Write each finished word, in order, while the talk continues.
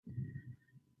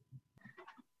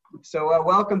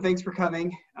Welcome. Thanks for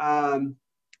coming. We're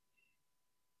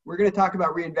going to talk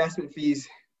about reinvestment fees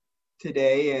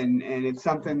today, and it's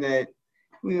something that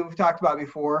we've talked about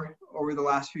before over the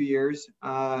last few years.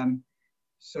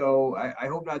 So I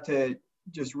hope not to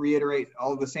just reiterate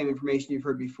all of the same information you've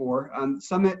heard before.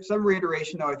 Some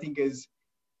reiteration, though, I think is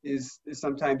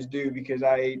sometimes due, because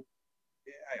I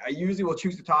usually will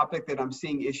choose a topic that I'm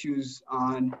seeing issues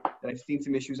on, that I've seen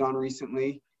some issues on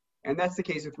recently. And that's the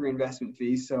case with reinvestment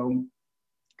fees. So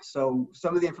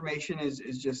some of the information is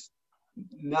just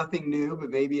nothing new, but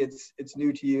maybe it's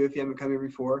new to you if you haven't come here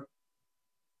before.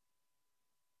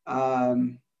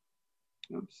 But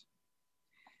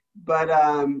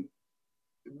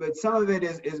some of it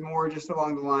is more just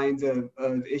along the lines of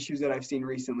issues that I've seen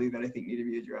recently that I think need to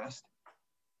be addressed.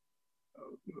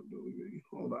 Oh,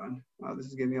 hold on. Wow, this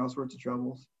is giving me all sorts of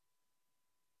troubles.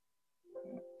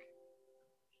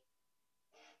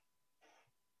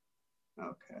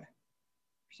 Okay.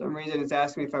 For some reason, it's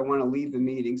asking me if I want to leave the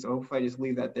meeting. So if I just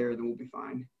leave that there, then we'll be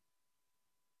fine.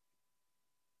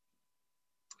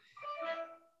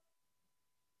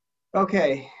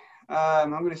 Okay. I'm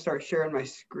going to start sharing my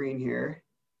screen here.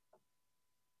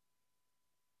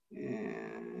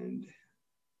 And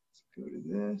let's go to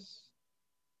this.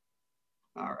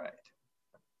 All right.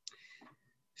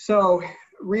 So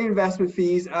reinvestment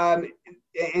fees.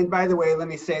 And by the way, let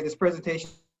me say this presentation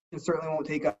certainly won't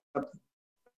take up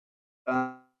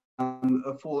a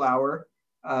full hour,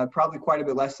 probably quite a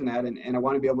bit less than that. And I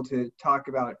want to be able to talk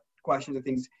about questions and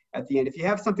things at the end. If you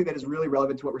have something that is really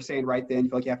relevant to what we're saying right then, you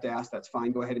feel like you have to ask, that's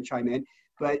fine. Go ahead and chime in.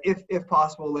 But if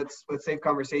possible, let's save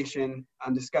conversation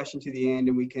on discussion to the end,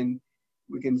 and we can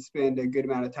spend a good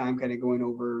amount of time kind of going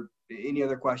over any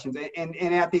other questions. And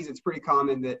at these, it's pretty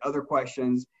common that other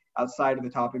questions outside of the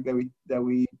topic that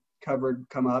we covered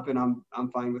come up, and I'm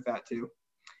fine with that too.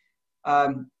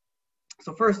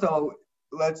 So first of all,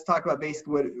 let's talk about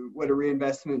basically what a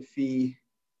reinvestment fee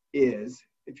is,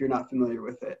 if you're not familiar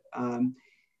with it.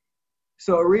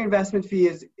 So a reinvestment fee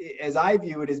is, as I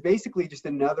view it, is basically just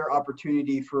another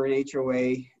opportunity for an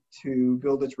HOA to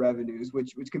build its revenues,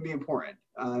 which can be important.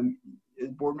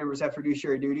 Board members have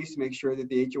fiduciary duties to make sure that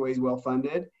the HOA is well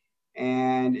funded.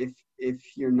 And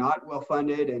if you're not well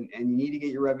funded and you need to get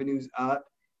your revenues up,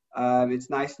 it's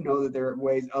nice to know that there are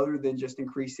ways other than just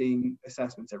increasing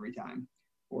assessments every time,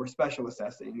 or special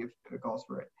assessing if it calls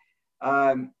for it.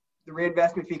 The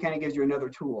reinvestment fee kind of gives you another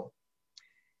tool.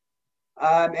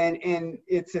 And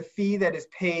it's a fee that is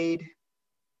paid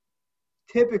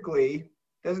typically,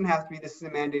 doesn't have to be, this is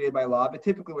mandated by law, but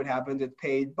typically what happens, it's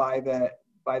paid by the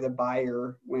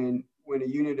buyer when a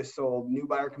unit is sold. New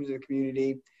buyer comes to the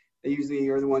community, they usually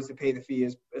are the ones that pay the fee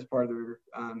as part of their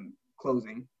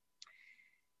closing.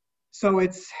 So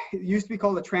it used to be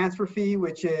called a transfer fee,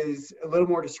 which is a little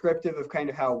more descriptive of kind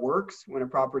of how it works when a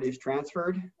property is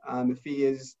transferred. The fee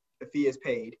is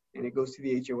paid, and it goes to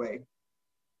the HOA.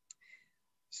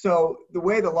 So the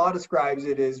way the law describes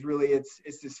it is really it's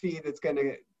this fee that's going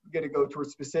to go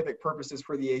towards specific purposes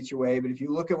for the HOA. But if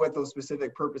you look at what those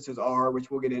specific purposes are,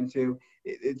 which we'll get into,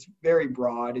 it's very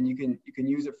broad, and you can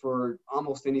use it for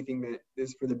almost anything that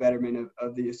is for the betterment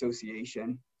of the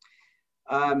association.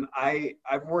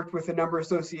 I've worked with a number of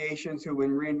associations who,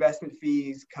 when reinvestment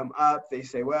fees come up, they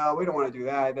say, well, we don't want to do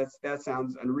that. That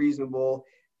sounds unreasonable.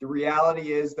 The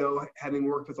reality is, though, having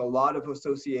worked with a lot of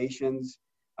associations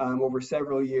over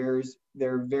several years,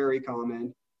 they're very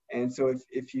common. And so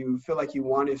if you feel like you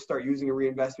want to start using a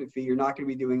reinvestment fee, you're not going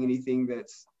to be doing anything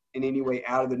that's in any way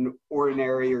out of the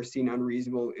ordinary or seen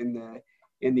unreasonable in the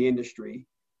industry.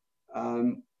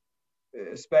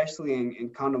 Especially in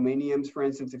condominiums, for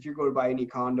instance, if you're going to buy any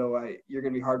condo, you're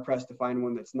going to be hard pressed to find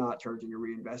one that's not charging a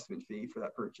reinvestment fee for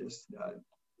that purchase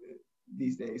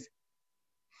these days.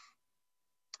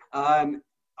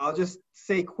 I'll just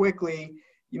say quickly,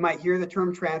 you might hear the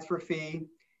term transfer fee,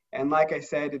 and like I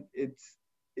said, it's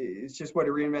just what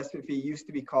a reinvestment fee used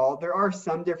to be called. There are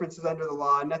some differences under the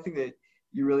law, nothing that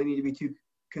you really need to be too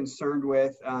concerned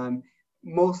with.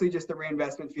 Mostly just the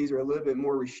reinvestment fees are a little bit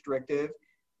more restrictive.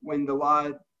 When the law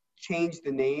changed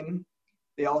the name,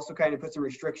 they also kind of put some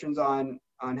restrictions on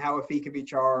how a fee can be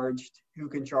charged, who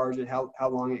can charge it, how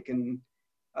long it can.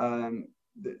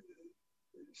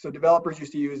 So developers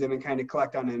used to use them and kind of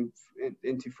collect on them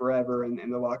into forever,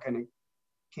 and the law kind of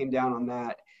came down on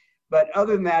that. But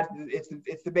other than that,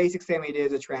 it's the basic same idea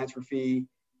as a transfer fee.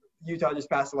 Utah just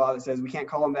passed a law that says we can't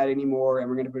call them that anymore, and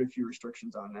we're going to put a few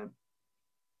restrictions on them.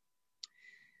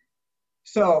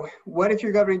 So what if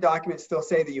your governing documents still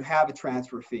say that you have a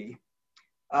transfer fee?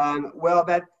 Well,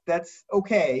 that's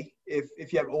okay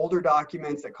if you have older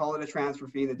documents that call it a transfer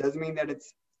fee. That doesn't mean that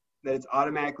it's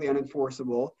automatically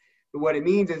unenforceable. But what it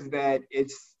means is that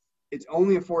it's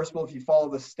only enforceable if you follow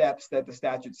the steps that the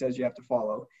statute says you have to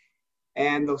follow.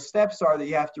 And those steps are that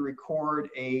you have to record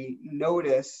a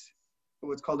notice,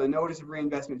 what's called a notice of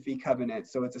reinvestment fee covenant.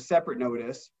 So it's a separate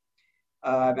notice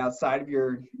outside of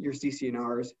your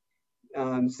CC&Rs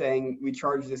saying we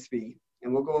charge this fee.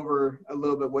 And we'll go over a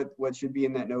little bit what should be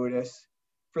in that notice.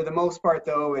 For the most part,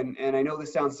 though, and I know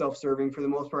this sounds self-serving, for the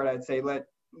most part, I'd say let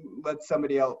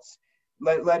somebody else,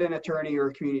 let an attorney or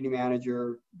a community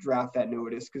manager draft that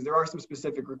notice, because there are some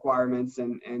specific requirements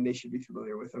and they should be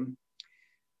familiar with them.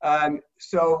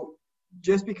 So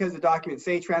just because the documents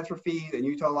say transfer fees and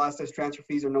Utah law says transfer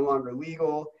fees are no longer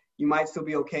legal, you might still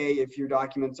be okay if your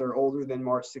documents are older than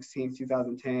March 16,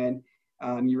 2010.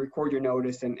 You record your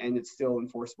notice and it's still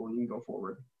enforceable and you can go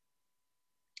forward.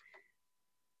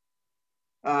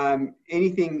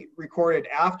 Anything recorded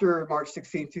after March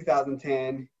 16,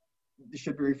 2010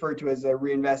 should be referred to as a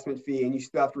reinvestment fee, and you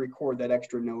still have to record that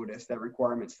extra notice. That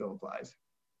requirement still applies.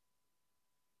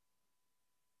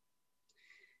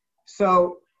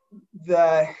 So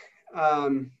the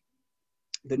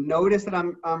notice that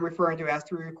I'm referring to has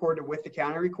to be recorded with the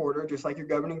county recorder, just like your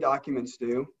governing documents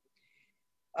do.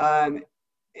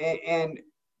 And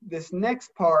this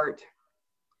next part,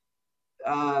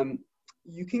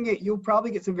 you'll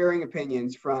probably get some varying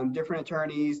opinions from different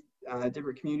attorneys,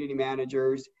 different community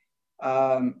managers.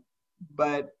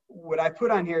 But what I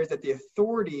put on here is that the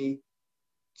authority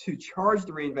to charge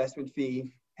the reinvestment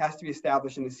fee has to be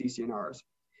established in the CC&Rs.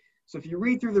 So if you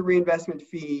read through the reinvestment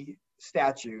fee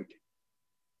statute,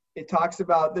 it talks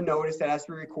about the notice that has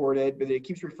to be recorded, but it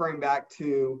keeps referring back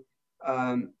to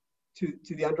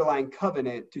the underlying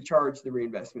covenant to charge the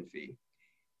reinvestment fee.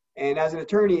 And as an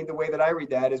attorney, the way that I read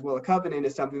that is, well, a covenant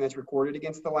is something that's recorded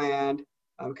against the land.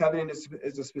 Covenant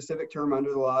is a specific term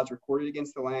under the law. It's recorded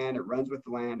against the land. It runs with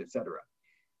the land, etc.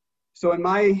 So in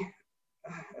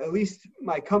at least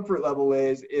my comfort level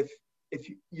is if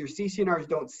your CC&Rs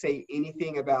don't say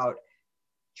anything about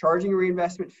charging a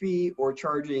reinvestment fee or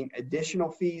charging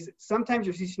additional fees, sometimes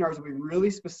your CC&Rs will be really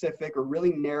specific or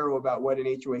really narrow about what an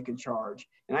HOA can charge.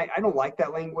 And I don't like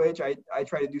that language. I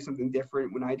try to do something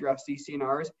different when I draft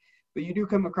CC&Rs. But you do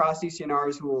come across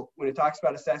CC&Rs who will, when it talks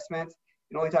about assessments,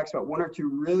 it only talks about one or two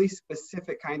really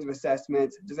specific kinds of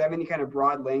assessments. Does it have any kind of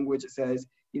broad language that says,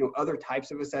 other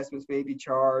types of assessments may be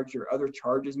charged or other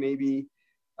charges may be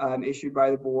issued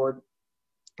by the board?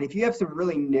 And if you have some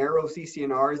really narrow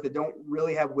CC&Rs that don't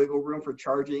really have wiggle room for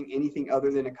charging anything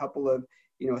other than a couple of,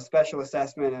 a special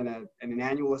assessment and an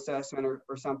annual assessment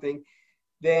or something,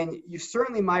 then you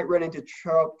certainly might run into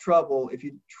trouble if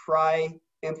you try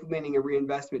implementing a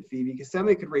reinvestment fee, because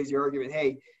somebody could raise the argument,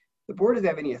 hey, the board doesn't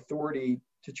have any authority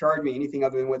to charge me anything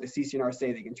other than what the CC&Rs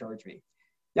say they can charge me.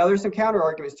 Now, there's some counter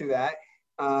arguments to that,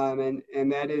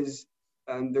 and that is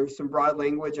there's some broad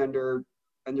language under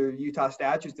Utah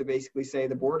statutes that basically say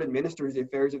the board administers the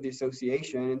affairs of the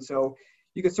association. And so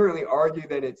you could certainly argue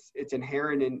that it's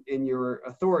inherent in your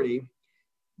authority.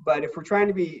 But if we're trying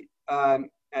to be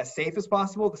as safe as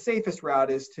possible, the safest route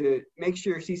is to make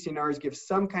sure your CC&Rs give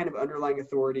some kind of underlying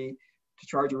authority to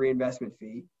charge a reinvestment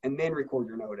fee and then record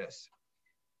your notice.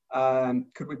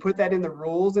 Could we put that in the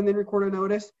rules and then record a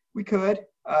notice? We could.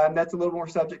 That's a little more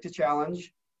subject to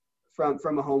challenge from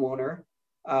a homeowner.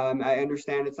 I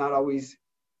understand it's not always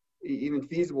even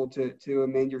feasible to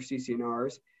amend your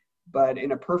CC&Rs, but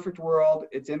in a perfect world,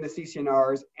 it's in the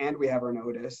CC&Rs and we have our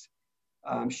notice.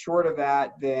 Short of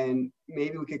that, then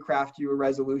maybe we could craft you a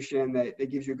resolution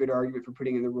that gives you a good argument for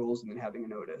putting in the rules and then having a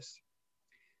notice.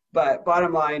 But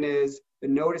bottom line is the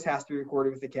notice has to be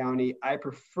recorded with the county. I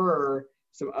prefer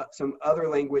some other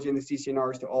language in the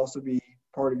CC&Rs to also be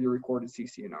part of your recorded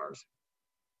CC&Rs.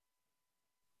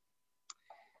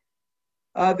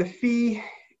 The fee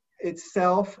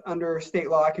itself under state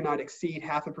law cannot exceed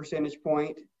 0.5 percentage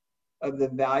point of the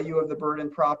value of the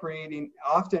burdened property. And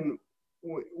often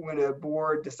when a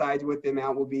board decides what the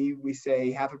amount will be, we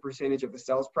say 0.5 percentage of the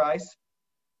sales price,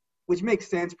 which makes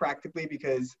sense practically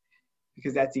because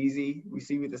that's easy. We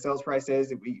see what the sales price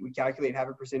is, and we calculate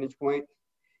 0.5 percentage point.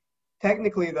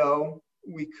 Technically though,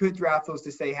 we could draft those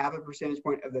to say 0.5 percentage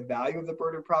point of the value of the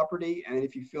burdened property. And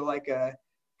if you feel like a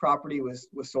property was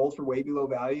sold for way below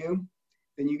value,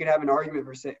 then you could have an argument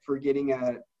for getting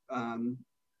a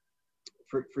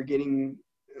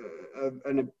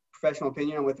professional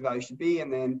opinion on what the value should be,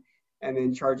 and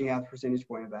then charging 0.5 percentage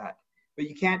point of that. But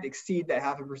you can't exceed that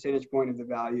 0.5 percentage point of the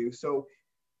value. So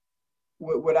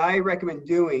what I recommend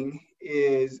doing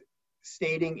is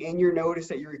stating in your notice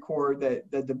that you record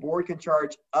that the board can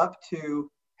charge up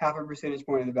to 0.5 percentage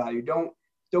point of the value.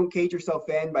 Don't cage yourself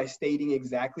in by stating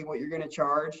exactly what you're going to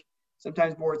charge.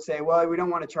 Sometimes boards say, well, we don't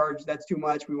want to charge, that's too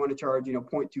much. We want to charge,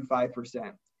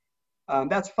 0.25%.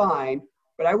 That's fine,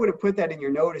 but I wouldn't put that in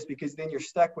your notice, because then you're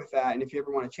stuck with that. And if you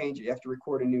ever want to change it, you have to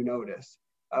record a new notice.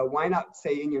 Why not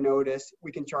say in your notice,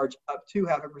 we can charge up to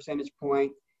 0.5 percentage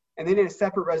point, and then in a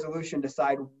separate resolution,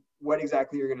 decide what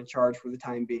exactly you're going to charge for the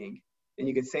time being. And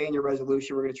you could say in your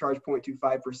resolution, we're going to charge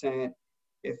 0.25%.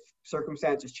 If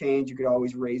circumstances change, you could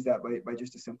always raise that by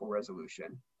just a simple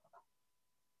resolution.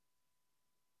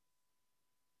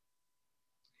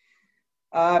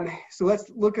 So let's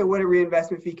look at what a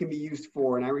reinvestment fee can be used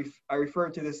for. And I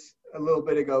referred to this a little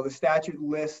bit ago. The statute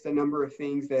lists a number of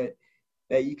things that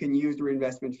you can use the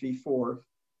reinvestment fee for.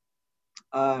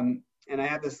 And I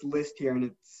have this list here,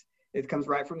 and it comes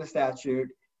right from the statute.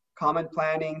 Common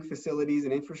planning, facilities,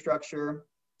 and infrastructure.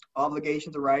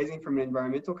 Obligations arising from an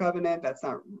environmental covenant. That's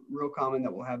not real common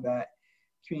that we'll have that.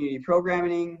 Community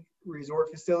programming, resort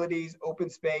facilities, open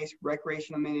space,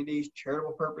 recreational amenities,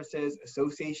 charitable purposes,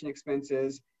 association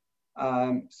expenses.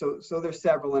 So there's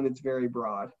several, and it's very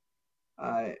broad.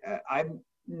 I've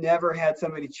never had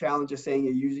somebody challenge us saying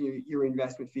you're using your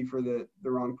investment fee for the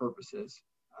wrong purposes.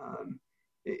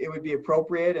 It would be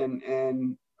appropriate,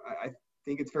 and I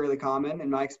think it's fairly common in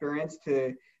my experience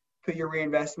to put your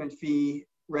reinvestment fee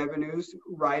revenues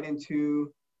right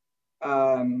into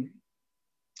your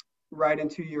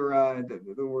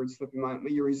the word slipping my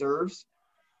your reserves,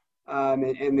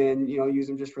 and then use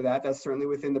them just for that. That's certainly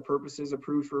within the purposes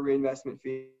approved for reinvestment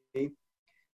fee.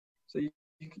 So you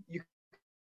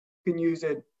can use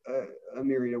it a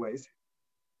myriad of ways.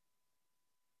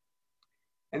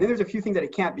 And then there's a few things that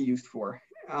it can't be used for,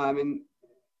 or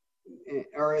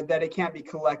that it can't be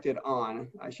collected on,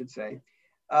 I should say.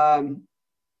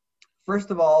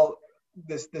 First of all,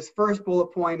 this first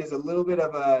bullet point is a little bit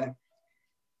of a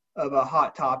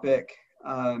hot topic,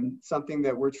 something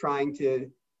that we're trying to,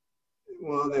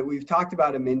 that we've talked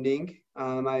about amending.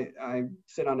 I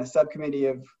sit on a subcommittee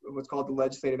of what's called the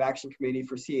Legislative Action Committee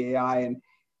for CAI,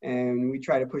 and we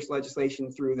try to push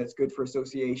legislation through that's good for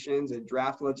associations and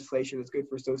draft legislation that's good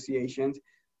for associations.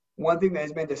 One thing that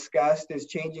has been discussed is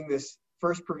changing this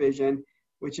first provision,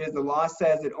 which is the law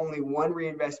says that only one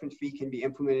reinvestment fee can be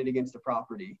implemented against the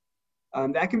property.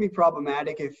 That can be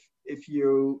problematic if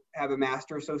you have a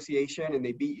master association and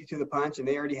they beat you to the punch and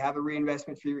they already have a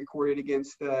reinvestment fee recorded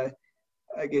against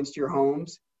your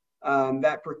homes.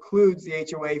 That precludes the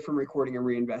HOA from recording a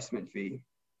reinvestment fee.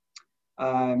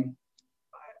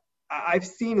 I've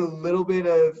seen a little bit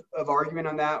of argument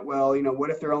on that. Well,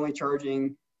 what if they're only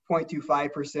charging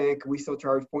 0.25%? Can we still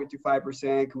charge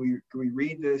 0.25%? Can we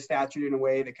read the statute in a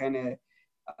way that kind of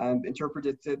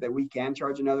interprets it that we can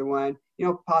charge another one?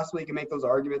 Possibly you can make those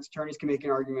arguments. Attorneys can make an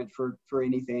argument for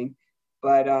anything.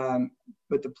 But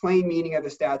the plain meaning of the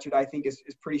statute, I think, is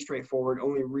pretty straightforward.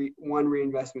 Only one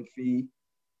reinvestment fee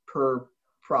per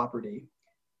property.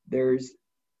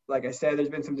 Like I said, there's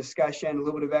been some discussion, a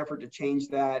little bit of effort to change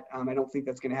that. I don't think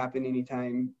that's going to happen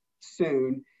anytime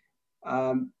soon.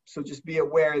 So just be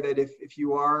aware that if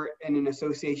you are in an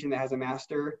association that has a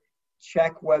master,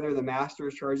 check whether the master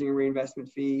is charging a reinvestment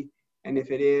fee. And if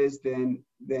it is, then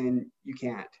you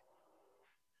can't.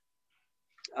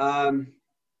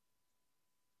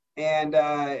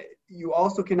 You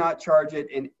also cannot charge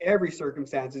it in every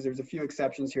circumstances. There's a few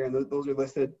exceptions here, and those are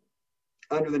listed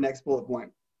under the next bullet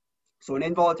point. So an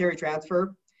involuntary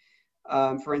transfer,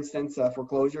 for instance,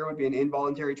 foreclosure would be an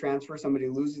involuntary transfer. Somebody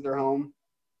loses their home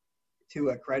to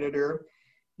a creditor.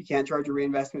 You can't charge a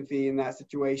reinvestment fee in that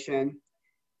situation.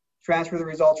 Transfer the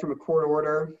results from a court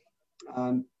order,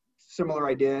 similar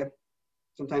idea.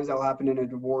 Sometimes that will happen in a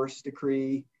divorce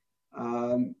decree,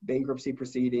 bankruptcy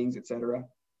proceedings, etc.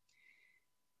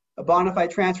 A bona fide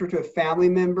transfer to a family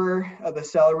member of the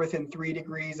seller within 3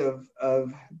 degrees of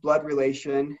blood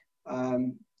relation.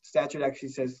 Statute actually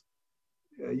says,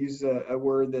 uses a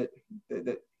word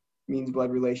that means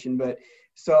blood relation, but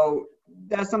so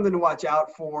that's something to watch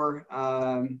out for.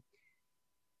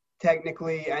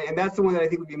 Technically, and that's the one that I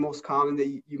think would be most common that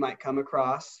you might come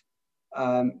across.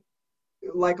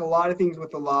 Like a lot of things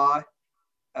with the law,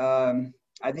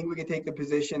 I think we can take the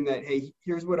position that, hey,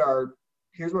 here's what our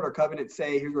covenants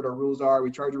say, here's what our rules are, we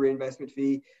charge a reinvestment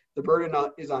fee. The burden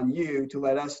is on you to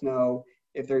let us know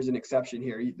if there's an exception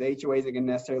here. The HOA isn't going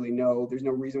to necessarily know. There's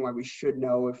no reason why we should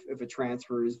know if a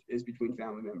transfer is between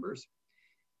family members.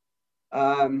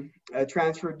 A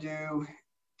transfer due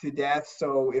to death.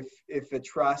 So if a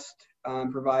trust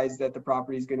provides that the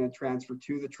property is going to transfer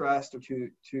to the trust or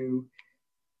to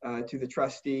the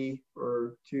trustee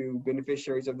or to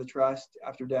beneficiaries of the trust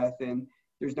after death, then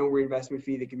there's no reinvestment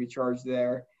fee that can be charged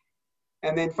there.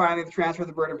 And then finally, the transfer of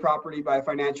the burden of property by a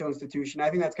financial institution. I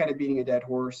think that's kind of beating a dead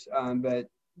horse, but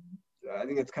I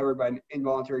think it's covered by an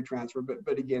involuntary transfer.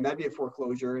 But again, that'd be a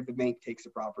foreclosure if the bank takes the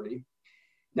property.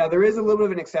 Now, there is a little bit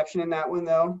of an exception in that one,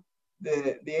 though.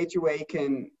 The HOA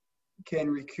can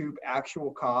recoup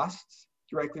actual costs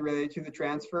directly related to the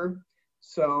transfer.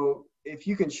 So if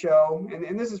you can show,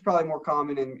 and this is probably more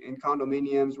common in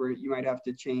condominiums where you might have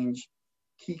to change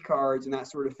key cards and that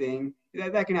sort of thing.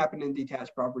 That can happen in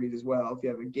detached properties as well. If you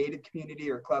have a gated community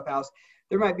or a clubhouse,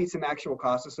 there might be some actual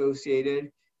costs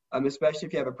associated, especially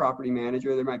if you have a property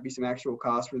manager, there might be some actual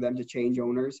costs for them to change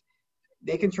owners.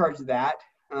 They can charge that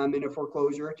in a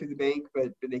foreclosure to the bank,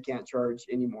 but they can't charge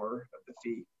any more of the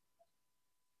fee.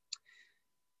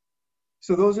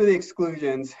 So those are the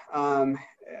exclusions.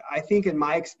 I think in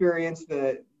my experience,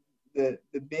 the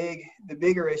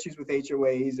bigger issues with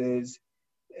HOAs is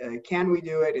can we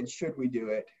do it and should we do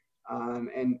it?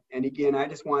 And again, I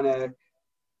just want to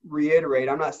reiterate,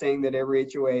 I'm not saying that every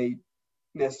HOA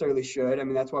necessarily should. I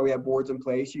mean, that's why we have boards in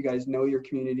place. You guys know your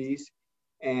communities,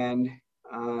 and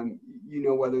you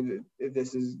know whether if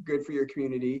this is good for your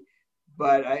community.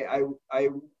 But I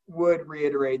would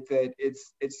reiterate that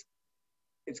it's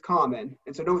common,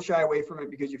 and so don't shy away from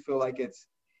it because you feel like it's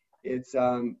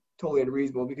totally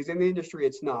unreasonable, because in the industry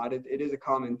it's not. It is a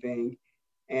common thing,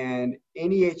 and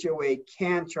any HOA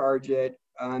can charge it.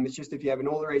 It's just if you have an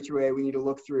older HOA, we need to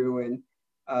look through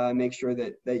and make sure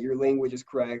that your language is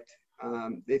correct.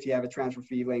 If you have a transfer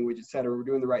fee language, et cetera, we're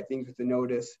doing the right things with the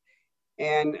notice.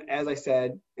 And as I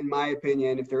said, in my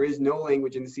opinion, if there is no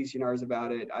language in the CC&Rs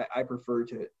about it, I prefer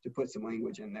to put some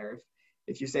language in there.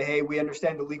 If you say, hey, we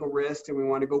understand the legal risks and we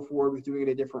want to go forward with doing it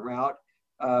a different route,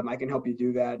 I can help you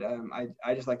do that.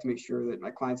 I just like to make sure that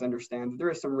my clients understand that there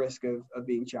is some risk of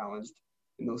being challenged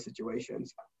in those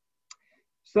situations.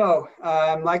 So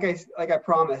like I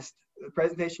promised, the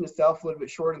presentation itself a little bit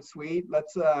short and sweet.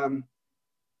 Let's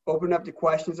open up to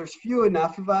questions. There's few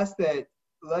enough of us that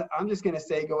I'm just going to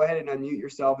say go ahead and unmute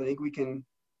yourself. I think we can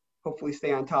hopefully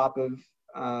stay on top of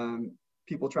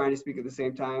people trying to speak at the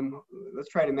same time. Let's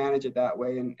try to manage it that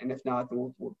way, and if not,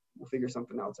 then we'll figure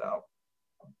something else out.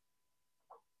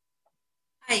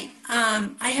 Hi,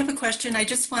 I have a question. I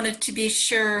just wanted to be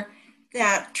sure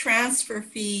that transfer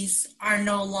fees are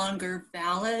no longer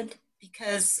valid,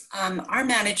 because our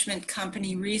management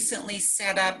company recently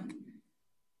set up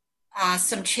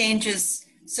some changes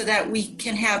so that we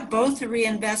can have both a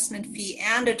reinvestment fee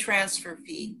and a transfer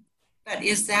fee. But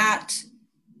is that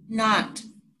not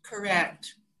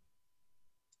correct?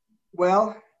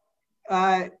 Well,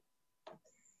 I'd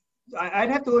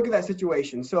have to look at that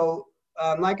situation. So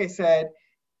like I said,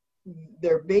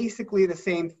 they're basically the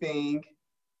same thing,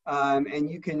 and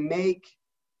you can make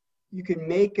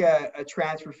a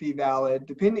transfer fee valid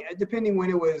depending when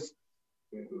it was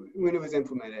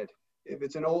implemented. If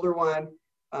it's an older one,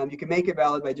 you can make it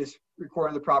valid by just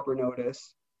recording the proper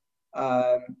notice.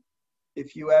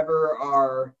 If you've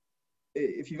ever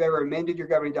amended your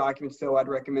governing documents, though, I'd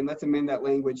recommend let's amend that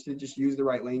language to just use the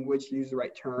right language, to use the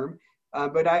right term.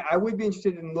 But I would be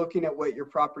interested in looking at what your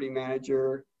property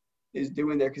manager is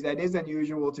doing there, because that is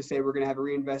unusual to say we're going to have a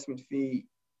reinvestment fee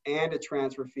and a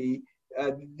transfer fee.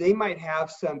 They might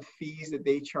have some fees that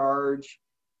they charge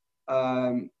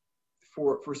for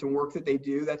some work that they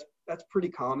do. That's pretty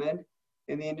common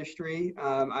in the industry.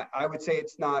 I would say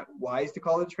it's not wise to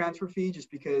call it a transfer fee just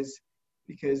because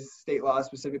state laws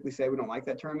specifically say we don't like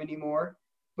that term anymore.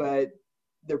 But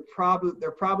they're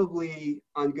probably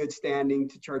on good standing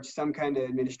to charge some kind of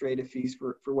administrative fees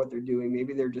for what they're doing.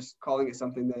 Maybe they're just calling it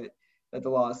something that the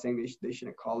law is saying they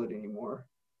shouldn't call it anymore.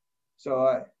 So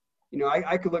I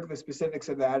could look at the specifics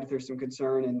of that if there's some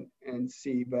concern and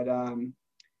see, but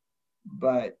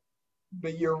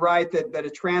you're right that a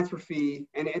transfer fee,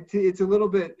 and it's a little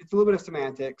bit of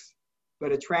semantics,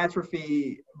 but a transfer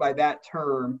fee by that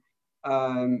term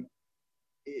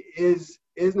is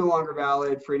no longer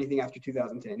valid for anything after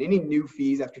 2010. Any new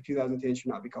fees after 2010 should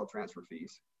not be called transfer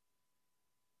fees.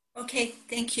 Okay,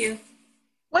 thank you.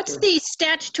 What's Sure. the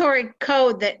statutory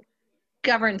code that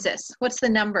governs this? What's the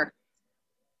number?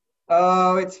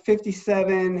 Oh, it's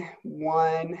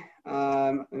 57-1.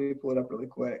 Let me pull it up really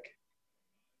quick.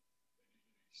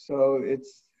 So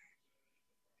it's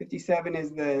 57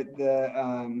 is the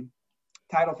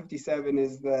title. 57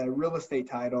 is the real estate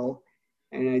title,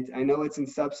 and I know it's in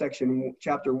subsection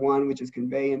chapter 1, which is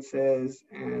conveyances,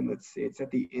 and let's see, it's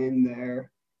at the end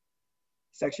there,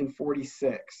 section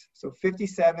 46. So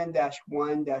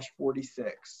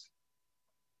 57-1-46.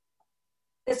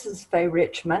 This is Faye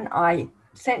Richmond. I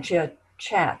sent you a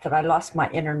chat that I lost my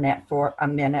internet for a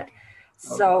minute.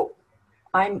 Okay. So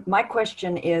my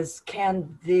question is,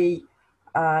 can the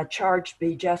charge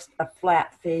be just a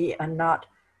flat fee and not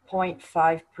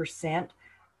 0.5%?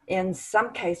 In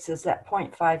some cases, that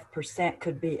 0.5%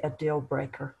 could be a deal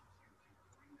breaker.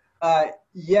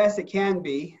 Yes, it can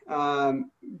be. Of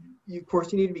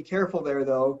course, you need to be careful there,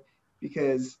 though,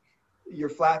 because your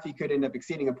flat fee could end up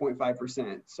exceeding a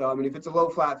 0.5%. So, I mean, if it's a low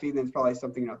flat fee, then it's probably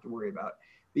something you don't have to worry about.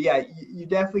 But yeah, you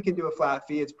definitely can do a flat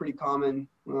fee. It's pretty common.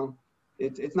 Well,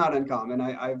 it's not uncommon.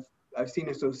 I've seen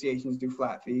associations do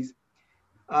flat fees.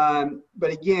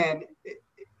 But again,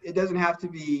 it doesn't have to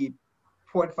be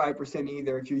 0.5%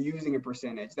 either if you're using a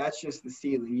percentage. That's just the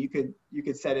ceiling. You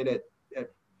could set it at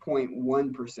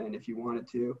 0.1% if you wanted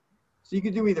to. So you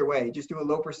could do either way. Just do a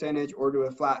low percentage or do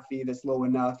a flat fee that's low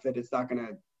enough that it's not going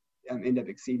to end up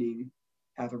exceeding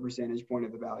half a percentage point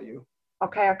of the value.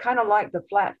 Okay, I kind of like the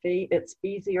flat fee. It's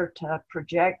easier to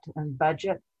project and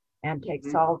budget and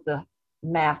takes all the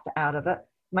math out of it.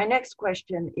 My next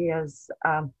question is,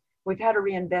 we've had a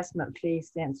reinvestment fee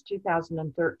since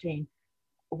 2013.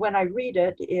 When I read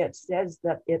it, it says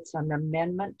that it's an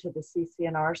amendment to the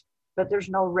CC&Rs, but there's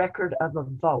no record of a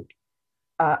vote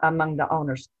among the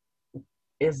owners.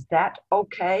 Is that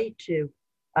okay to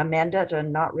amend it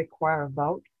and not require a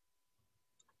vote?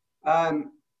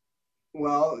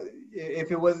 Well,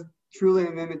 if it was truly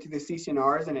an amendment to the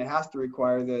CC&Rs, and it has to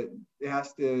require it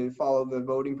has to follow the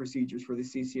voting procedures for the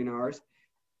CC&Rs.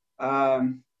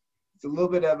 It's a little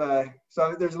bit of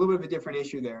so there's a little bit of a different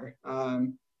issue there.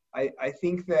 I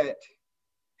think that,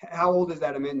 how old is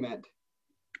that amendment?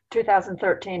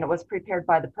 2013, it was prepared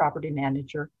by the property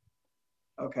manager.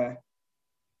 Okay.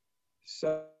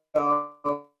 So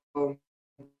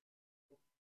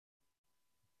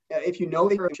if you know,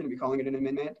 they shouldn't be calling it an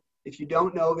amendment. If you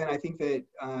don't know, then I think that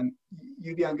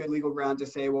you'd be on good legal ground to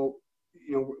say, well,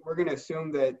 you know, we're going to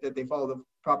assume that they follow the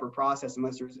proper process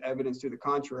unless there's evidence to the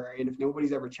contrary. And if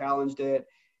nobody's ever challenged it,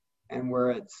 and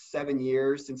we're at 7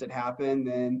 years since it happened,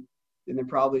 then there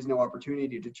probably is no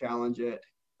opportunity to challenge it.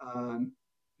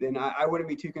 Then I wouldn't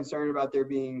be too concerned about there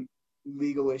being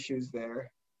legal issues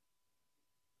there.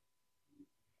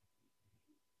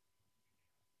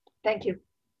 Thank you.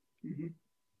 Mm-hmm.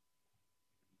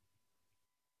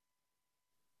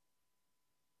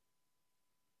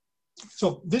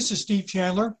 So this is Steve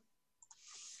Chandler.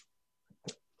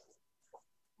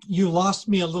 You lost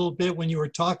me a little bit when you were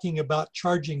talking about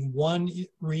charging one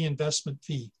reinvestment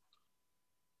fee.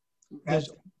 Okay.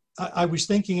 I was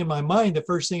thinking in my mind, the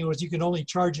first thing was you can only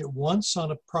charge it once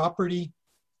on a property.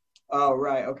 Oh,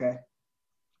 right. Okay.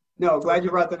 No, glad you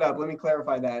brought that up. Let me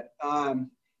clarify that.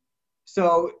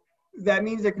 So that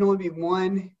means there can only be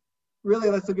one, really,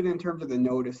 let's look at it in terms of the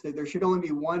notice. There should only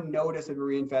be one notice of a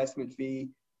reinvestment fee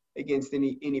against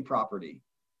any property.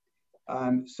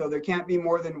 So there can't be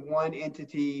more than one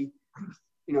entity,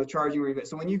 you know, charging reinvestment.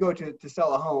 So when you go to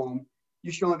sell a home,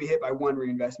 you should only be hit by one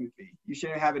reinvestment fee. You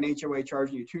shouldn't have an HOA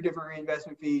charging you 2 different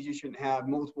reinvestment fees. You shouldn't have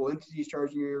multiple entities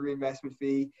charging you a reinvestment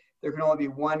fee. There can only be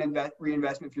one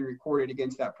reinvestment fee recorded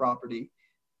against that property.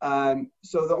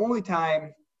 So the only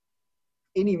time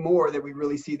anymore that we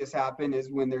really see this happen is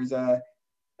when there's an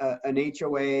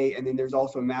HOA and then there's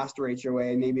also a master HOA,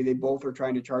 and maybe they both are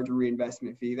trying to charge a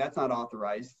reinvestment fee. That's not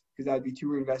authorized because that would be 2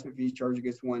 reinvestment fees charged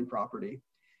against one property.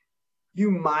 You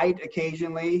might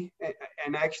occasionally,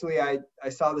 and actually I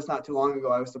saw this not too long ago,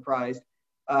 I was surprised,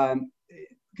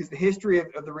 because the history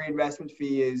of the reinvestment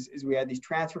fee is we had these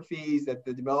transfer fees that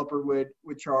the developer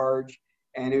would charge,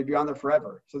 and it would be on there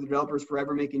forever. So the developer is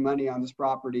forever making money on this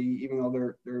property, even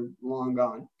though they're long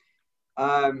gone.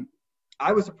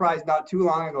 I was surprised not too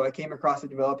long ago, I came across a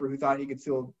developer who thought he could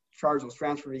still charge those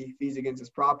transfer fees against his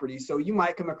property. So you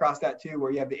might come across that too,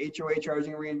 where you have the HOA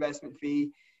charging a reinvestment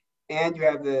fee, and you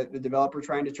have the developer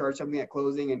trying to charge something at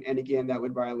closing. And again, that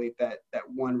would violate that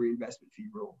one reinvestment fee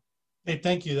rule. Hey,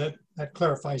 thank you. That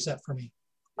clarifies that for me.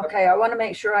 Okay, I want to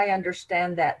make sure I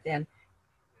understand that then.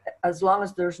 As long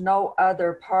as there's no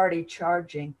other party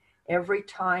charging, every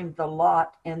time the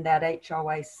lot in that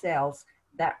HOA sells,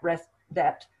 that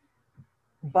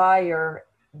buyer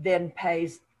then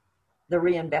pays the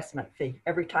reinvestment fee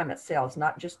every time it sells,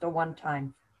 not just a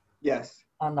one-time. Yes.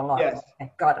 On the lot. Yes.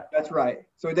 Okay, got it. That's right.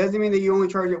 So it doesn't mean that you only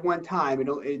charge it one time.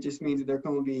 It just means that there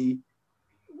can only be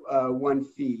one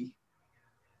fee.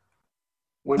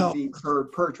 One fee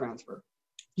per transfer.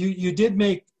 You did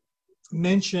make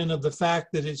mention of the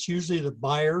fact that it's usually the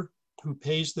buyer who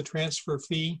pays the transfer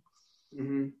fee.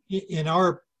 Mm-hmm. In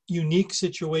our unique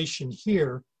situation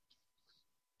here,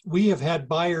 we have had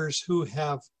buyers who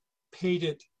have paid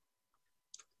it,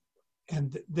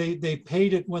 and they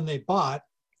paid it when they bought,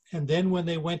 and then when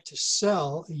they went to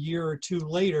sell a year or two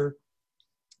later,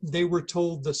 they were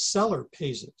told the seller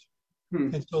pays it.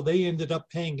 And so they ended up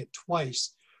paying it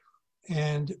twice.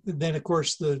 And then, of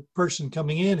course, the person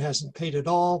coming in hasn't paid it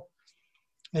all.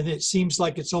 And it seems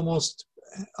like it's almost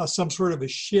some sort of a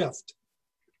shift.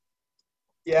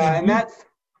 Yeah,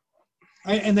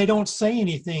 and they don't say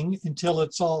anything until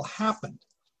it's all happened.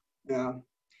 Yeah.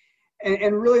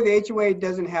 And really, the HOA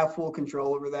doesn't have full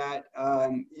control over that.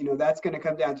 You know, that's going to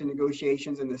come down to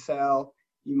negotiations in the sale.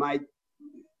 They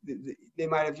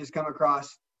might have just come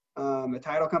across a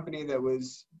title company that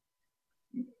was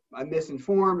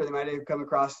misinformed, or they might have come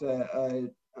across a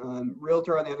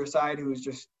realtor on the other side who was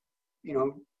just, you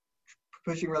know,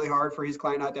 pushing really hard for his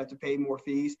client not to have to pay more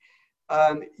fees.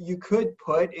 You could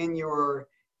put in your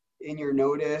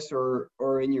notice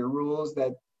or in your rules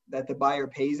that the buyer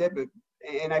pays it,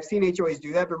 and I've seen HOAs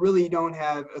do that, but really you don't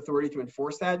have authority to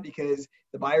enforce that because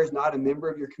the buyer is not a member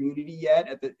of your community yet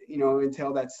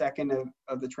until that second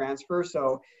of the transfer.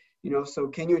 So, so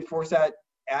can you enforce that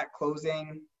at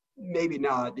closing? Maybe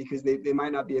not, because they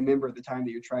might not be a member at the second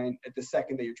that you're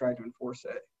trying to enforce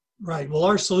it. Right. Well,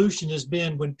 our solution has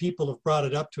been, when people have brought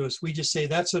it up to us, we just say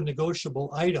that's a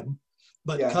negotiable item,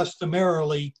 but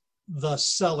customarily the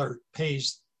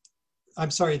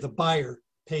buyer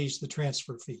pays the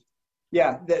transfer fee.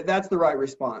 Yeah, that's the right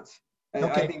response.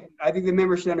 Okay. I think the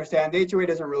member should understand the HOA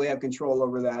doesn't really have control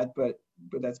over that, but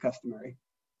that's customary.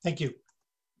 Thank you.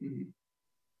 Mm-hmm.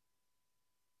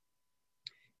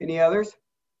 Any others?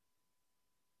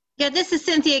 Yeah, this is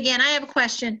Cynthia again. I have a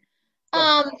question.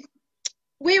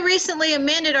 We recently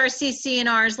amended our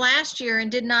CC&Rs last year and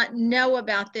did not know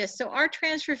about this. So our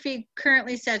transfer fee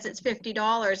currently says it's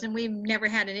 $50, and we've never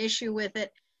had an issue with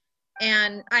it.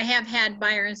 And I have had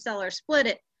buyer and seller split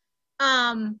it.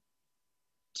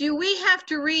 Do we have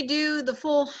to redo the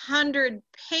full 100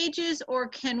 pages, or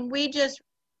can we just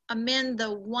amend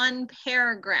the one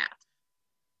paragraph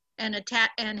and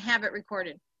have it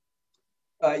recorded?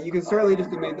 You can certainly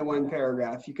just amend the one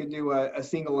paragraph. You could do a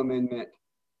single amendment.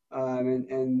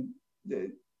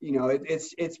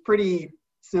 It's pretty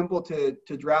simple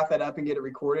to draft that up and get it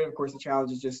recorded. Of course, the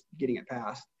challenge is just getting it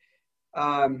passed.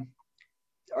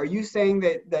 Are you saying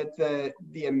that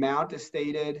the amount is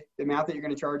stated, the amount that you're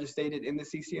going to charge is stated in the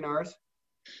CC&Rs?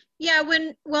 Yeah,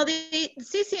 the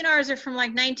CC&Rs are from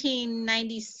like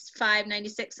 1995,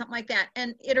 96, something like that.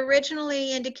 And it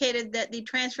originally indicated that the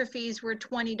transfer fees were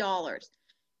 $20.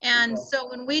 And so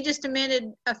when we just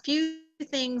amended a few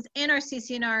things in our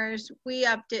CC&Rs, we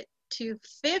upped it to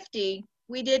 50.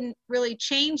 We didn't really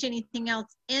change anything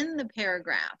else in the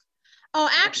paragraph. Oh,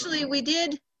 actually we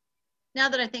did, now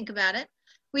that I think about it.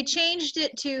 We changed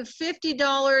it to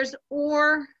 $50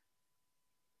 or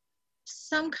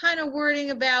some kind of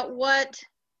wording about what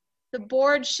the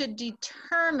board should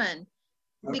determine,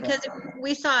 because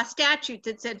we saw a statute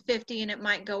that said 50 and it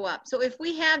might go up. So if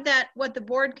we have that, what the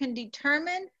board can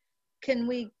determine, can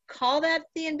we call that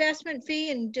the investment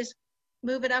fee and just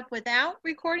move it up without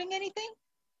recording anything?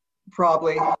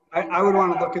 Probably. I would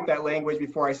want to look at that language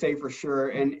before I say for sure.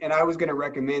 And I was going to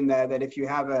recommend that if you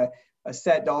have a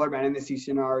set dollar amount in the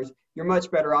CC&Rs, you're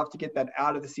much better off to get that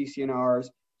out of the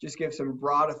CC&Rs. Just give some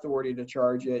broad authority to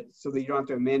charge it so that you don't have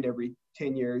to amend every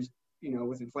 10 years,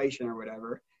 with inflation or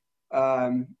whatever.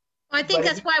 I think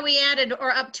that's why we added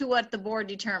or up to what the board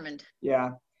determined.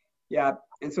 Yeah.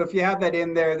 And so if you have that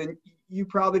in there, then you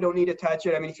probably don't need to touch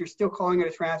it. I mean, if you're still calling it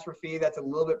a transfer fee, that's a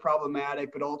little bit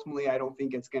problematic, but ultimately I don't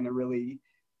think it's really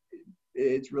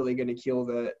going to kill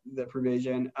the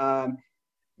provision.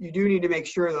 You do need to make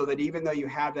sure, though, that even though you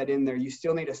have that in there, you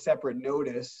still need a separate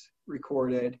notice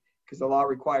recorded, because the law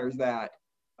requires that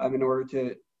in order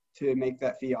to make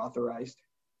that fee authorized.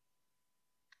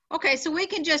 Okay, so we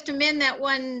can just amend that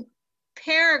one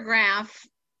paragraph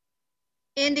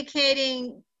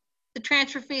indicating the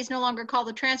transfer fee is no longer called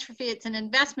a transfer fee, it's an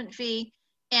investment fee,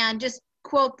 and just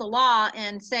quote the law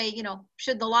and say,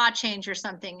 should the law change or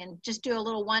something, and just do a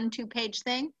little 1-2 page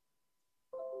thing?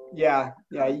 Yeah,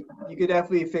 you could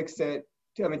definitely fix it.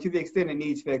 I mean, to the extent it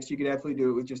needs fixed, you could definitely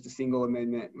do it with just a single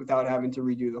amendment without having to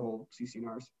redo the whole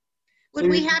CC&Rs. Would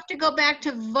we have to go back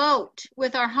to vote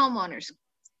with our homeowners?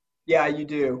 Yeah, you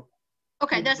do.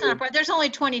 Okay, that's not a problem. There's only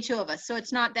 22 of us, so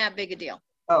it's not that big a deal.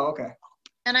 Oh, okay.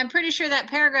 And I'm pretty sure that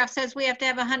paragraph says we have to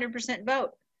have 100%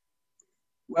 vote.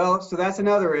 Well, so that's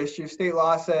another issue. State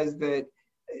law says that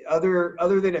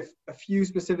other than a few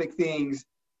specific things,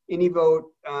 any vote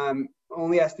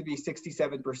only has to be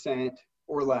 67%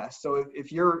 or less. So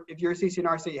if your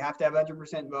CC&R say you have to have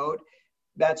 100% vote,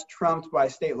 that's trumped by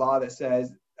state law that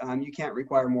says you can't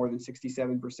require more than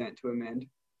 67% to amend.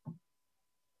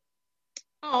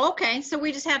 Oh, okay. So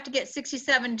we just have to get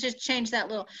 67, just change that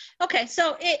little. Okay,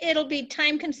 so it'll be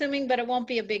time consuming, but it won't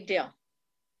be a big deal.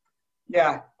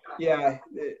 Yeah, yeah.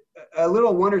 A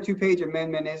little 1 or 2 page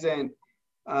amendment isn't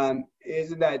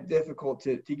that difficult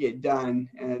to get done.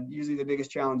 And usually the biggest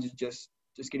challenge is just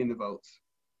getting the votes.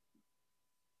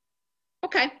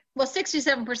 Okay, well,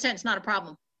 67% is not a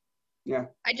problem. Yeah.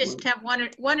 I just have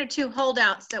one or two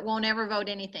holdouts that won't ever vote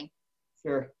anything.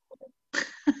 Sure.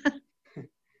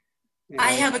 Yeah.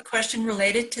 I have a question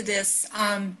related to this.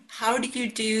 How do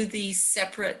you do the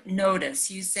separate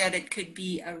notice? You said it could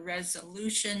be a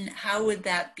resolution. How would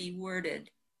that be worded?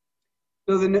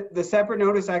 So the separate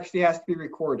notice actually has to be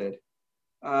recorded.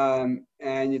 And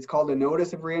it's called a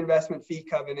notice of reinvestment fee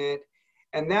covenant.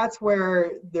 And that's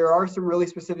where there are some really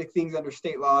specific things under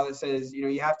state law that says,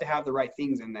 you have to have the right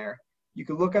things in there. You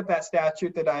can look up that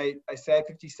statute that I said,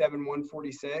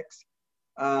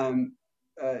 57-146.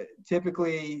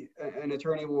 Typically, an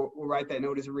attorney will write that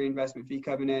notice of reinvestment fee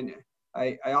covenant.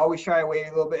 I always shy away a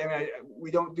little bit. I mean, we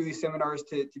don't do these seminars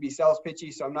to be sales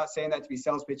pitchy, so I'm not saying that to be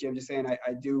sales pitchy. I'm just saying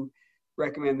I do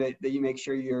recommend that you make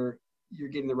sure you're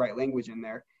getting the right language in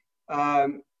there.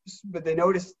 But the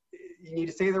notice, you need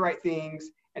to say the right things,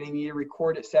 and you need to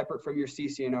record it separate from your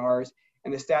CC&Rs.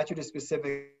 And the statute is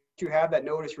specific. If you have that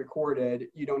notice recorded,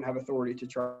 you don't have authority to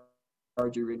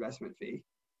charge your reinvestment fee.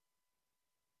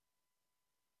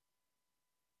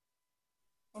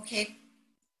 Okay.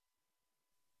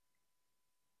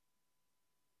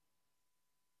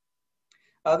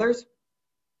 Others?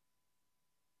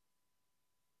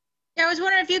 Yeah, I was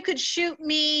wondering if you could shoot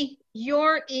me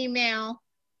your email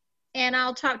and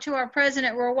I'll talk to our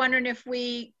president. We're wondering if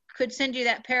we could send you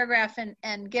that paragraph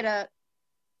and get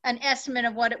an estimate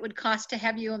of what it would cost to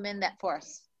have you amend that for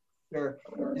us. Sure.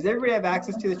 Does everybody have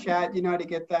access to the chat? Do you know how to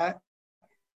get that?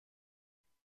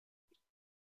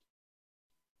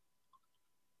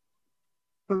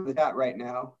 Put the chat right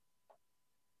now,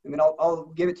 and then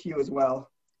I'll give it to you as well.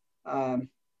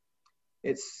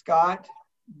 It's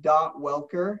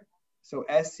Scott.Welker, so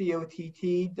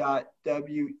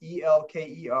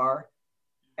SCOTT.WELKER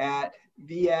at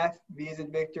VF, V as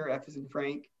in Victor, F as in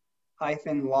Frank,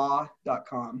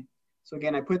 -law.com. So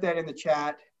again, I put that in the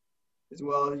chat as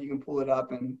well. You can pull it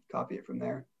up and copy it from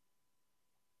there.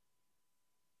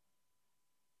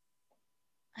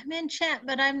 I'm in chat,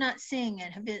 but I'm not seeing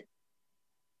it.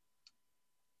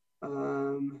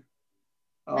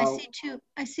 I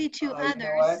see two others. You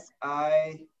know what?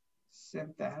 I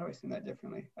sent that. How do I send that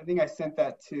differently? I think I sent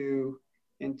that to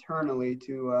internally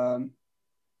to, oh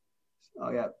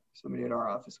yeah, somebody at our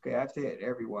office. Okay, I have to hit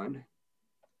everyone.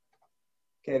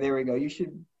 Okay, there we go. You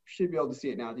should be able to see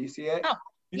it now. Do you see it? Oh,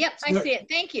 yep, I see it.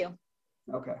 Thank you.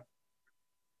 Okay.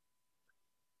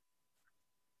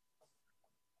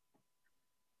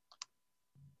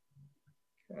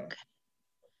 Okay.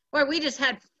 Boy, we just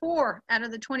had 4 out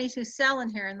of the 22 selling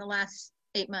here in the last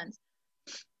 8 months.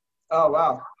 Oh,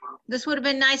 wow. This would have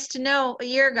been nice to know a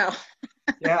year ago.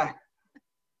 Yeah.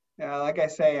 Yeah, like I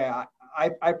say,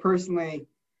 I personally,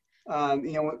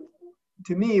 to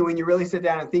me, when you really sit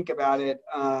down and think about it,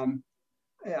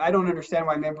 I don't understand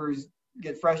why members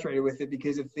get frustrated with it,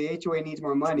 because if the HOA needs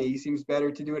more money, it seems better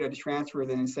to do it at a transfer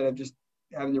than instead of just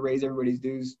having to raise everybody's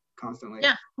dues constantly.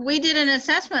 Yeah, we did an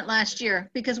assessment last year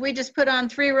because we just put on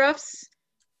 3 roofs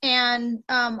and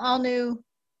all new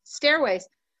stairways.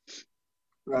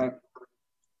 Right.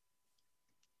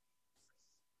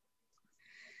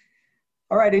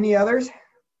 All right, any others?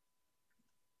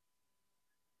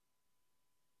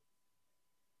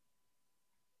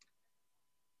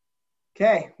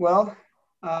 Okay, well,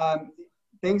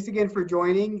 thanks again for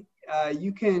joining.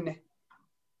 You can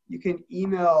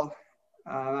email,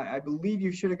 I believe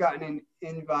you should have gotten an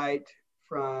invite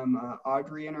from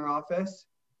Audrey in her office.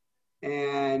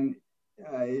 And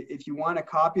if you want a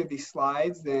copy of these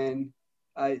slides, then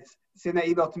send that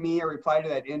email to me or reply to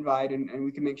that invite, and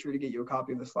we can make sure to get you a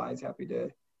copy of the slides. Happy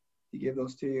to give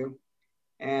those to you.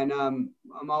 And I'm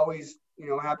always,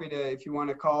 happy to, if you want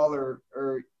to call or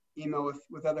email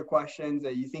with other questions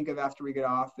that you think of after we get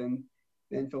off, then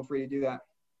feel free to do that.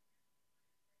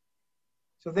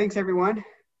 So thanks, everyone.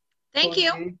 Thank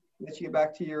you. Let you get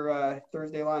back to your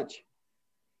Thursday lunch.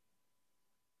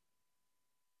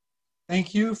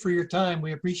 Thank you for your time.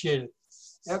 We appreciate it.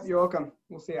 Yep, you're welcome.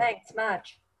 We'll see you. Thanks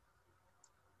much.